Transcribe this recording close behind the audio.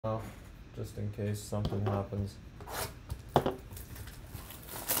off just in case something happens.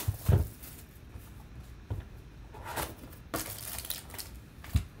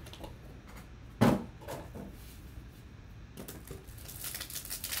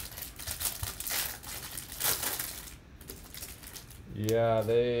 Yeah,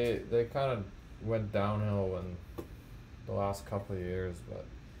 they kind of went downhill when the last couple of years, but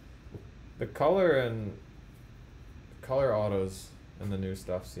the color autos in the new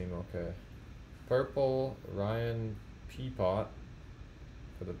stuff seem okay. Purple, Ryan Peapot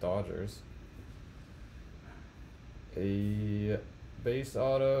for the Dodgers. A base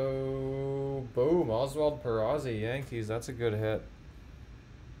auto, boom, Oswald Peraza, Yankees. That's a good hit.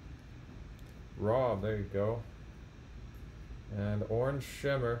 Rob, there you go. And orange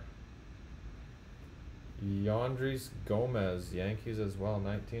shimmer, Yandris Gomez, Yankees as well,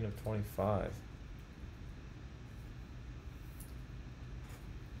 19 of 25.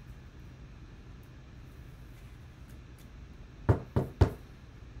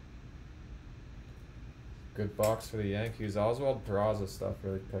 Good box for the Yankees. Oswald Peraza stuff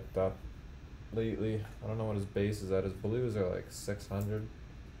really picked up lately. I don't know what his base is at. His blues are like 600,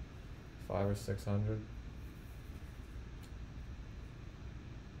 5 or 600.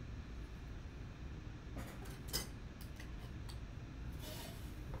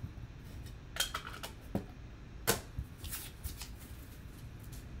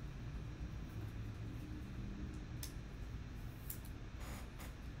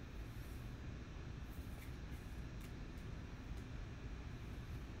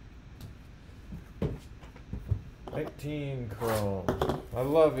 Chrome. I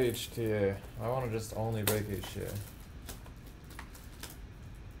love HTA. I want to just only break HTA.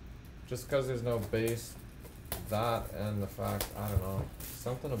 Just because there's no base, that and the fact, I don't know,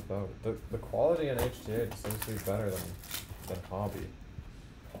 something about it. The quality in HTA just seems to be better than hobby.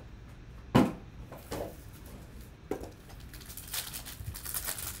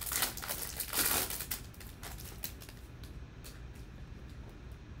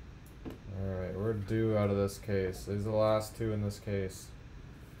 Due out of this case. These are the last two in this case.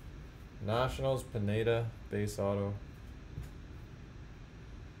 Nationals, Pineda, base auto.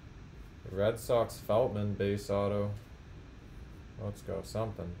 Red Sox, Feltman, base auto. Let's go,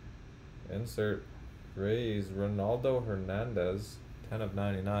 something. Insert Rays, Ronaldo Hernandez, 10 of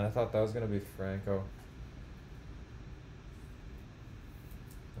 99. I thought that was going to be Franco.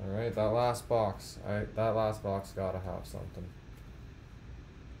 Alright, that last box. That last box gotta have something.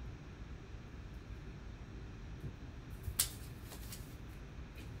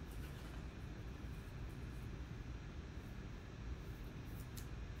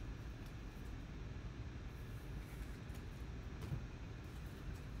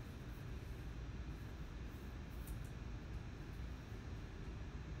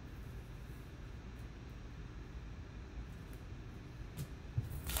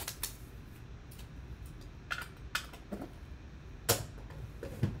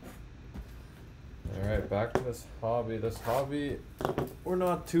 Back to this hobby. This hobby, we're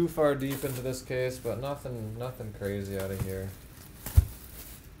not too far deep into this case, but nothing crazy out of here.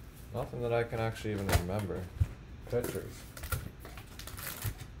 Nothing that I can actually even remember. Pitchers.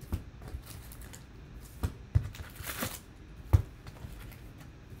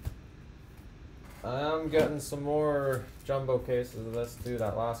 I am getting some more jumbo cases of this. Dude,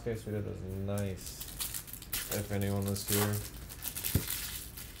 that last case we did was nice. If anyone was here.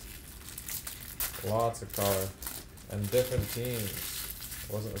 Lots of color. And different teams.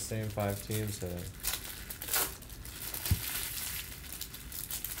 It wasn't the same 5 teams today.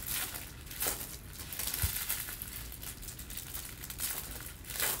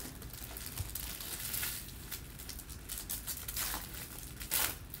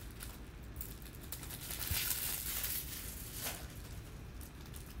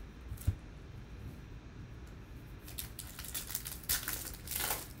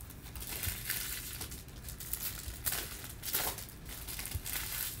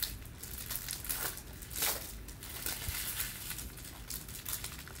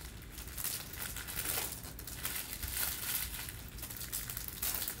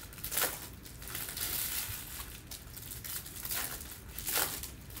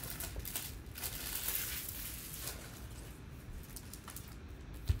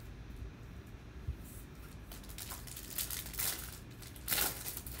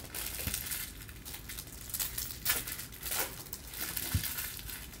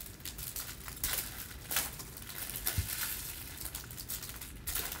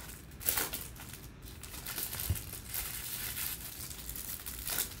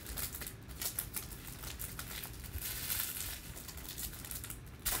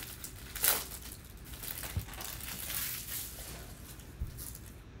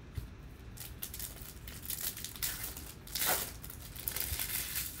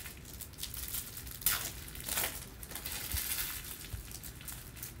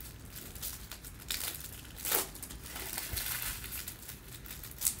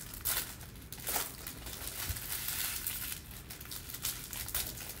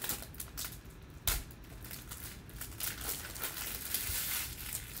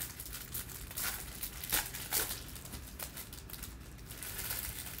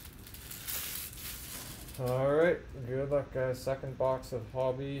 Alright, good luck guys. Second box of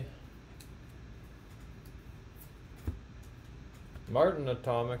hobby. Martin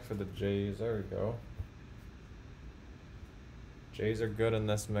Atomic for the Jays. There we go. Jays are good in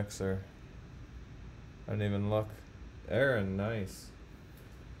this mixer. I didn't even look. Aaron, nice.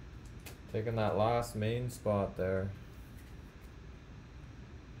 Taking that last main spot there.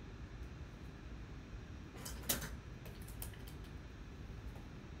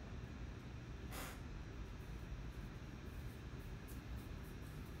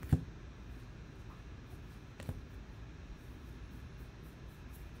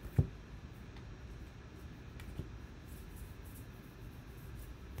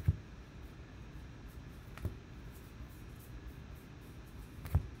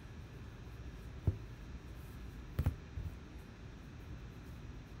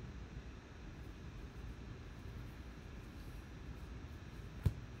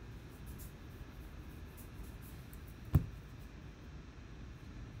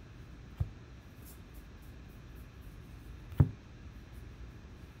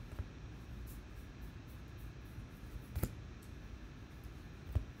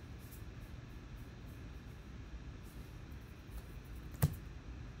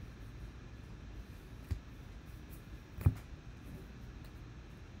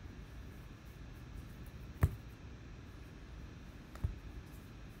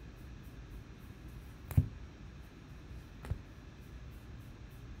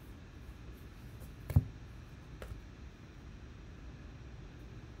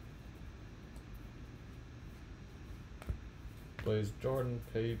 Blaze Jordan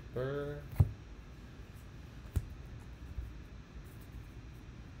paper.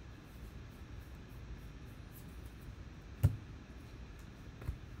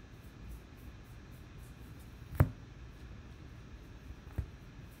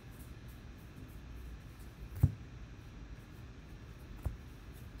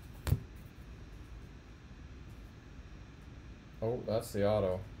 Oh, that's the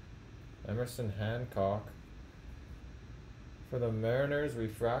auto. Emerson Hancock. For the Mariners,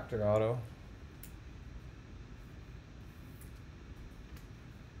 refractor auto.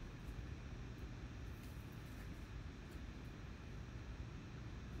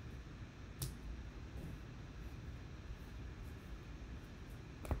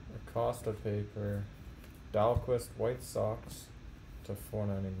 Acosta paper. Dalquist White Sox to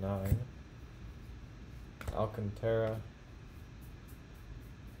 499. Alcantara.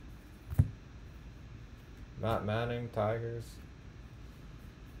 Matt Manning, Tigers.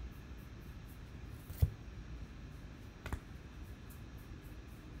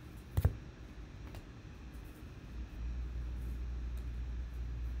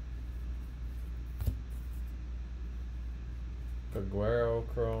 Aguero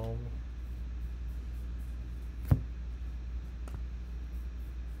Chrome.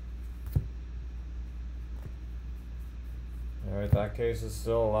 Alright, that case is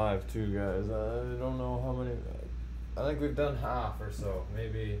still alive too, guys. I don't know how many. I think we've done half or so.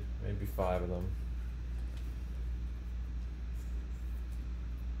 Maybe 5 of them.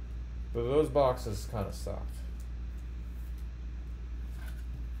 But those boxes kind of sucked.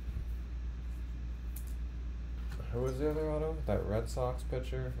 Who was the other auto? That Red Sox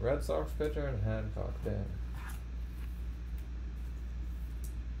pitcher? Red Sox pitcher and Hancock, damn.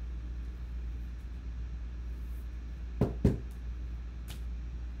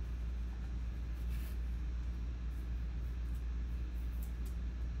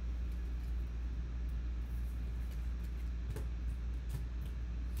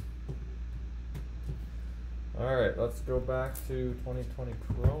 Alright, let's go back to 2020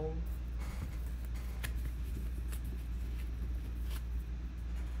 Chrome.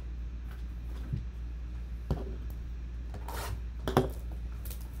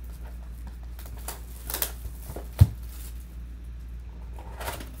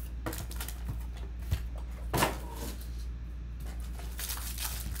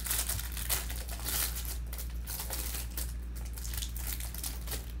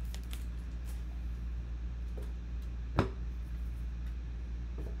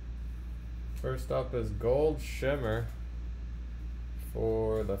 First up is Gold Shimmer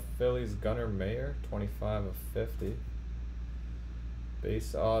for the Phillies, Gunnar Mayer, 25 of 50.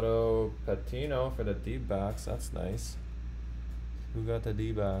 Base auto Patino for the D-backs, that's nice. Who got the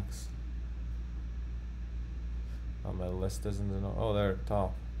D-backs? Oh, my list isn't in. Oh, there at the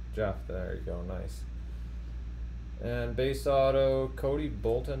top. Jeff, there you go, nice. And base auto Cody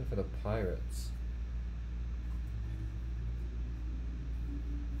Bolton for the Pirates.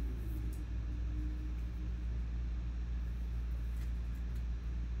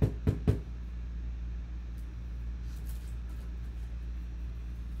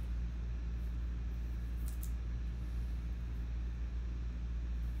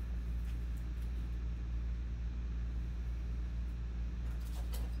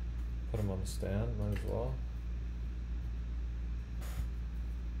 Put him on the stand, might as well.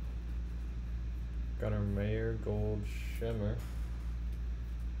 Gunnar Mayer, gold shimmer.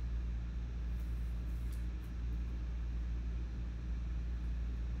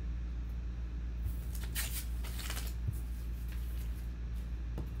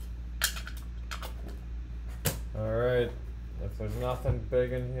 Alright, if there's nothing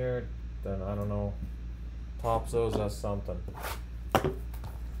big in here, then I don't know. Tops owes us something.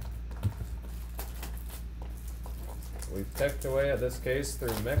 We picked away at this case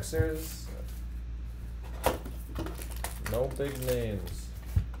through mixers. No big names.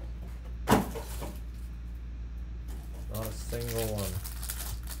 Not a single one.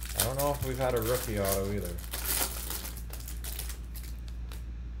 I don't know if we've had a rookie auto either.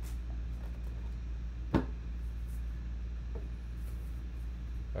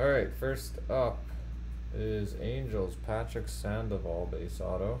 Alright, first up is Angels, Patrick Sandoval base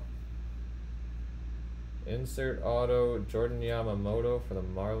auto. Insert auto, Jordan Yamamoto for the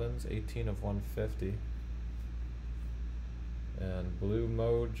Marlins, 18 of 150. And Blue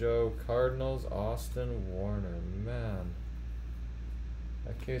Mojo, Cardinals, Austin Warner. Man,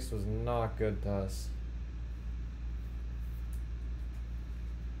 that case was not good to us.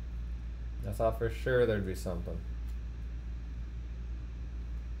 I thought for sure there'd be something.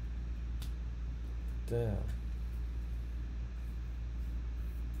 Damn.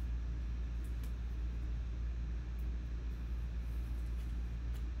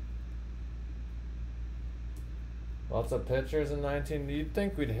 Lots of pitchers in 19. You'd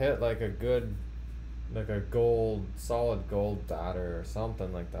think we'd hit like a good, like a gold, solid gold batter or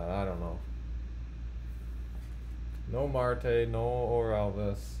something like that. I don't know. No Marte, no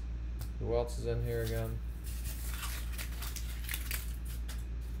Orelvis. Who else is in here again?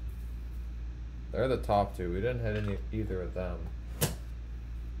 They're the top two. We didn't hit either of them.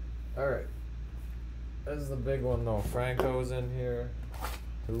 Alright. This is the big one though. Franco's in here.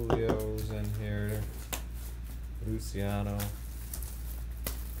 Julio's in here. Luciano.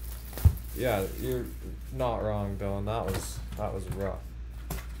 Yeah, you're not wrong, Dylan. That was rough.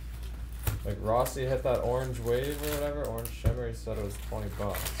 Like Rossi hit that orange wave or whatever, orange shimmer, he said it was 20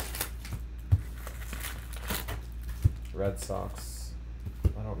 bucks. Red Sox.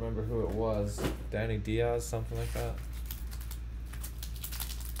 I don't remember who it was. Danny Diaz, something like that.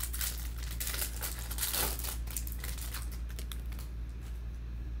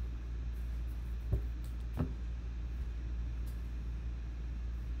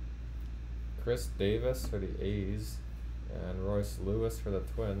 Chris Davis for the A's and Royce Lewis for the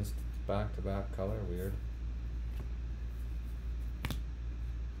Twins. Back-to-back color, weird.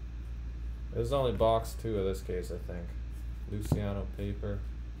 It was only box 2 of this case, I think. Luciano paper.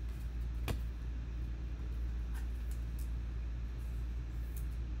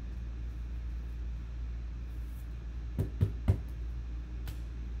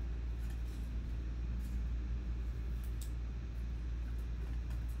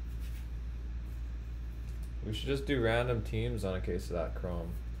 We should just do random teams on a case of that chrome.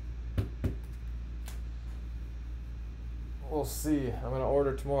 We'll see. I'm gonna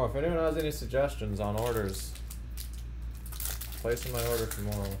order tomorrow. If anyone has any suggestions on orders, placing my order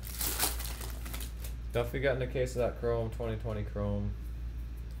tomorrow. Definitely getting a case of that chrome, 2020 chrome.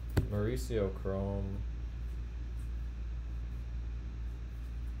 Mauricio chrome.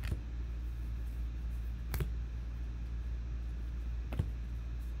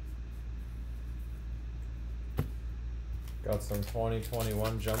 Got some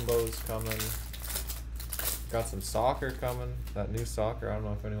 2021 jumbos coming. Got some soccer coming. That new soccer. I don't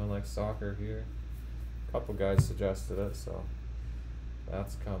know if anyone likes soccer here. A couple guys suggested it, so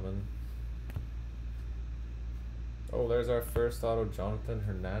that's coming. Oh, there's our first auto, Jonathan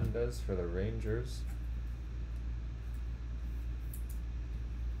Hernandez for the Rangers.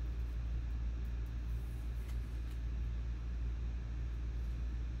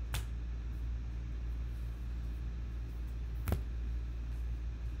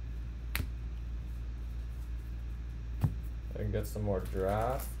 I can get some more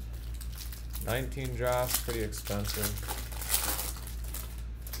draft. 19 drafts, pretty expensive.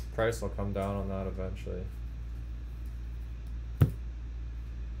 Price will come down on that eventually.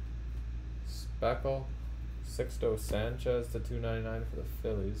 Speckle, Sixto Sanchez to 299 for the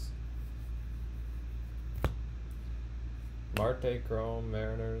Phillies. Marte chrome,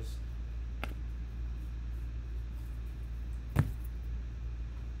 Mariners.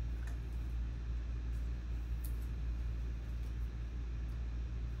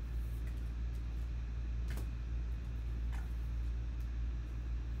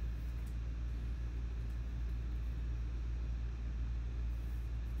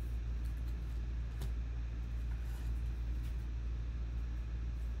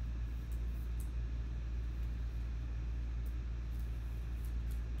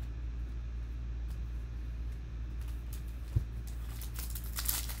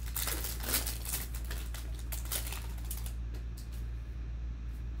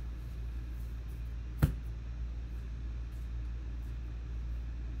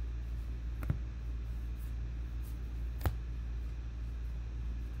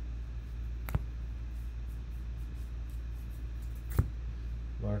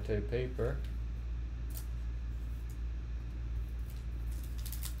 Marte paper.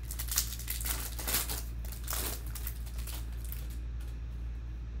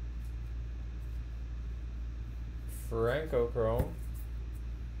 Franco Chrome.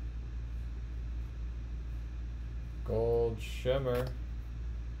 Gold shimmer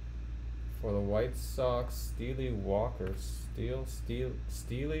for the White Sox. Steely Walker. Steely,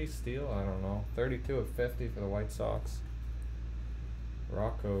 I don't know. 32 of 50 for the White Sox.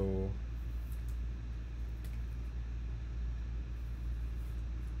 Rocco.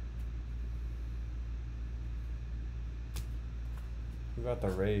 Who got the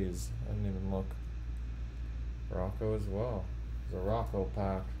Rays? I didn't even look. Rocco as well. It's a Rocco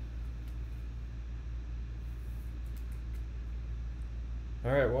pack.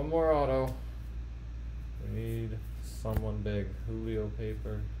 Alright, one more auto. We need someone big. Julio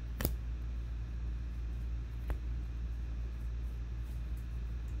paper.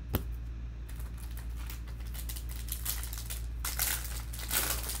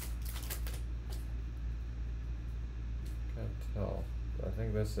 Can't tell. But I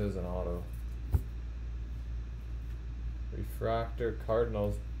think this is an auto. Refractor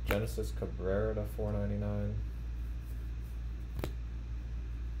Cardinals Genesis Cabrera to 499.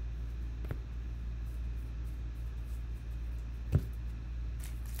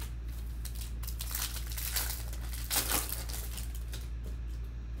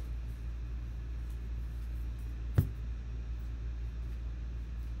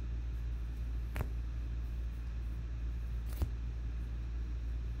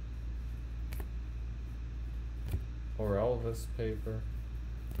 Or Elvis paper.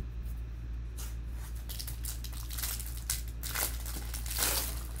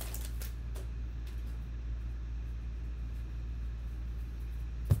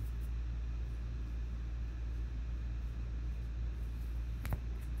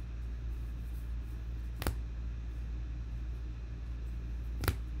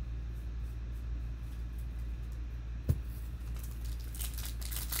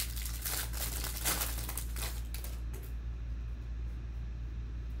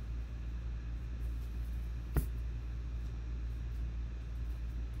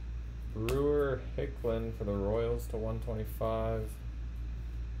 Brewer Hicklin for the Royals to 125.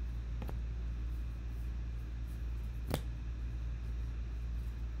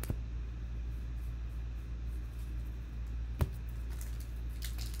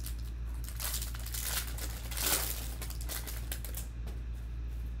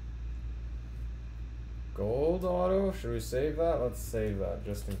 Gold auto? Should we save that? Let's save that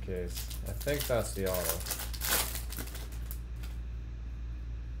just in case. I think that's the auto.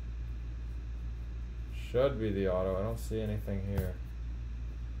 Should be the auto. I don't see anything here.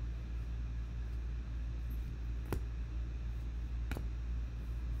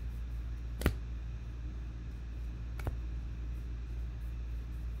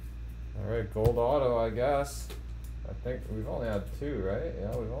 Alright, gold auto, I guess. I think we've only had two, right?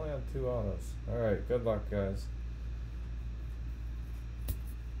 Yeah, we've only had two autos. Alright, good luck, guys.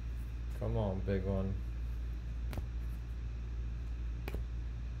 Come on, big one.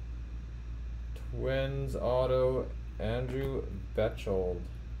 Twins auto, Andrew Betchold,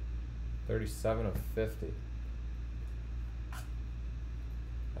 37 of 50.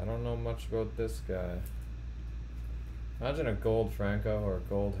 I don't know much about this guy. Imagine a gold Franco or a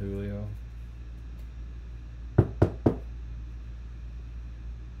gold Julio.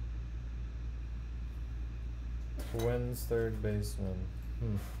 Twins third baseman.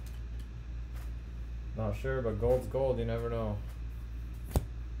 Not sure, but gold's gold, you never know.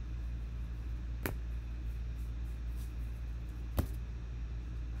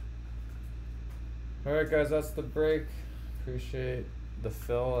 Alright guys, that's the break. Appreciate the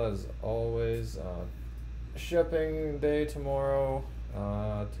fill as always. Shipping day tomorrow.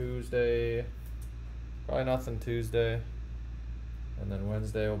 Tuesday, probably nothing Tuesday. And then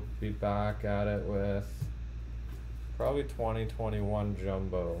Wednesday we'll be back at it with probably 2021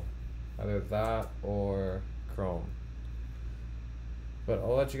 Jumbo. Either that or Chrome. But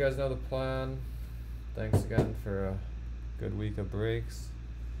I'll let you guys know the plan. Thanks again for a good week of breaks.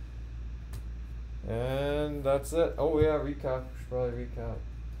 And that's it. Oh yeah, recap. Should probably recap.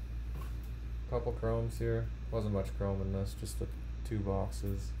 Couple chromes here. Wasn't much chrome in this, just the 2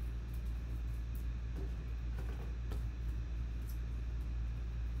 boxes.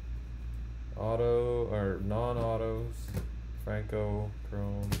 Auto or non-autos. Franco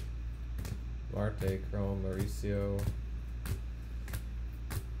chrome. Marte chrome. Mauricio.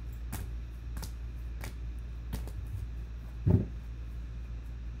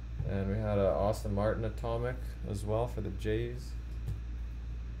 And we had a Austin Martin atomic as well for the Jays.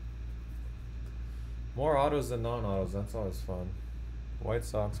 More autos than non-autos. That's always fun. White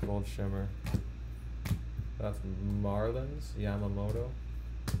Sox gold shimmer. That's Marlins Yamamoto.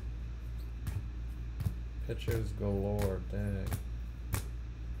 Pitchers galore. Dang.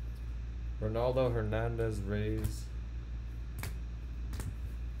 Ronaldo Hernandez Rays.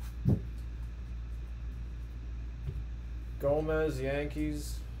 Gomez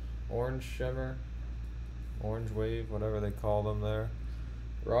Yankees. Orange shimmer. Orange wave, whatever they call them there.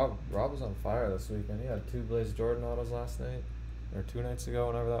 Rob was on fire this weekend. He had 2 Blaze Jordan autos last night. Or 2 nights ago,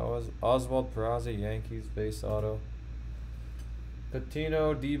 whenever that was. Oswald Peraza, Yankees base auto.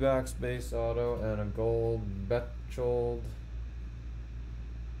 Patino, D-backs base auto. And a gold Bechtold,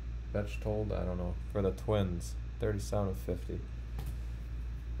 I don't know, for the Twins. 37 of 50.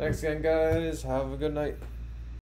 Thanks again, guys. Have a good night.